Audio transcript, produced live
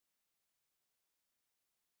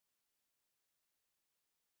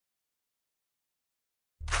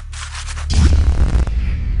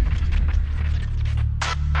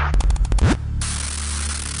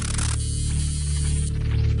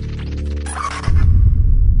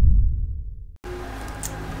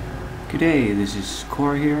Good day, this is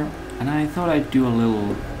Core here, and I thought I'd do a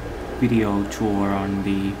little video tour on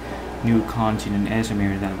the new continent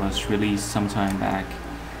Esamir that was released sometime back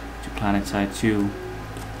to Planetside 2.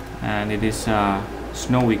 And it is a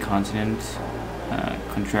snowy continent,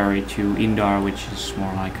 contrary to Indar, which is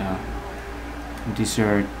more like a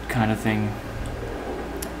desert kind of thing.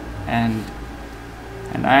 And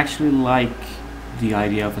I actually like the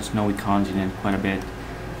idea of a snowy continent quite a bit.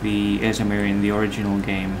 The Esamir in the original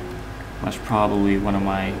game was probably one of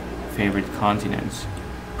my favorite continents,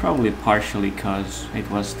 probably partially because it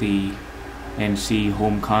was the NC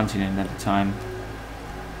home continent at the time,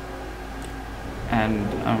 and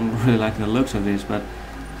I'm really liking the looks of this. But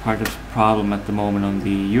part of the problem at the moment on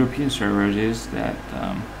the European servers is that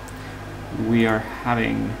we are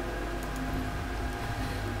having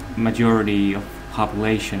majority of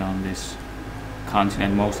population on this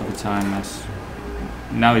continent most of the time. As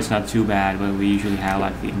now it's not too bad, but we usually have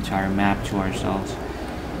like the entire map to ourselves.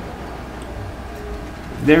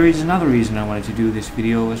 There is another reason I wanted to do this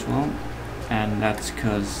video as well, and that's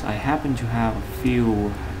because I happen to have a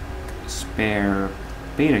few spare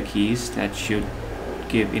beta keys that should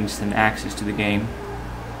give instant access to the game,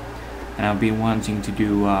 and I've been wanting to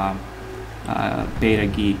do a beta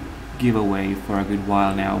geek giveaway for a good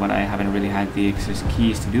while now, but I haven't really had the access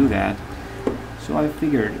keys to do that. So I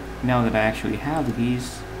figured now that I actually have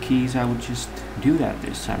these keys, I would just do that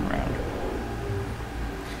this time around.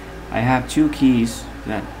 I have two keys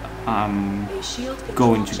that I'm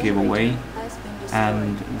going to give away,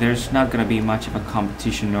 and there's not going to be much of a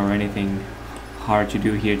competition or anything hard to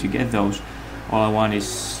do here to get those. All I want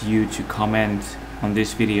is you to comment on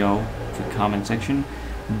this video, the comment section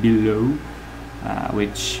below,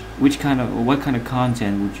 what kind of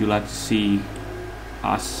content would you like to see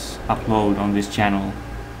us upload on this channel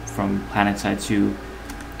from Planetside 2.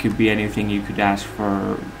 Could be anything. You could ask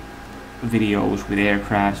for videos with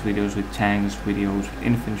aircrafts, videos with tanks, videos with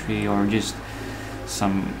infantry, or just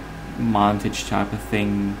some montage type of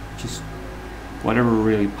thing. Just whatever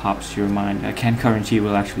really pops to your mind. I can't guarantee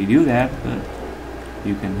we'll actually do that, but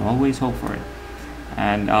you can always hope for it.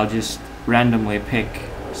 And I'll just randomly pick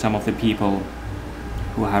some of the people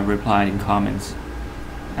who have replied in comments,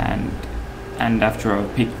 and after I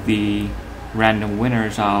pick the random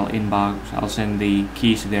winners, I'll send the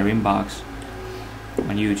keys to their inbox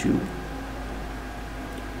on YouTube.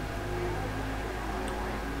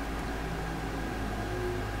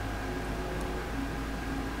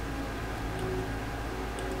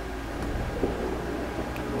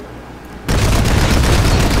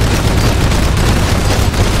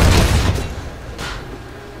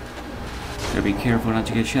 Gotta be careful not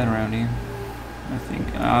to get shot around here. I think.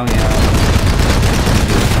 Oh yeah.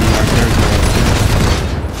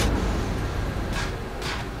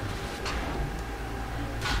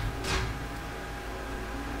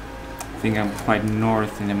 I think I'm quite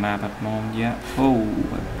north in the map at the moment. Yeah. Oh,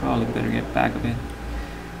 I probably better get back a bit.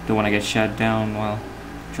 Don't want to get shot down while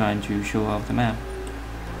trying to show off the map.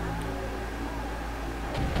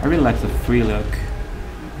 I really like the free look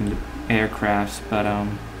in the aircrafts, but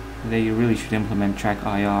they really should implement track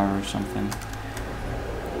IR or something.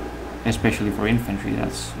 Especially for infantry,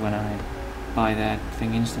 that's when I buy that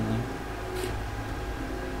thing instantly.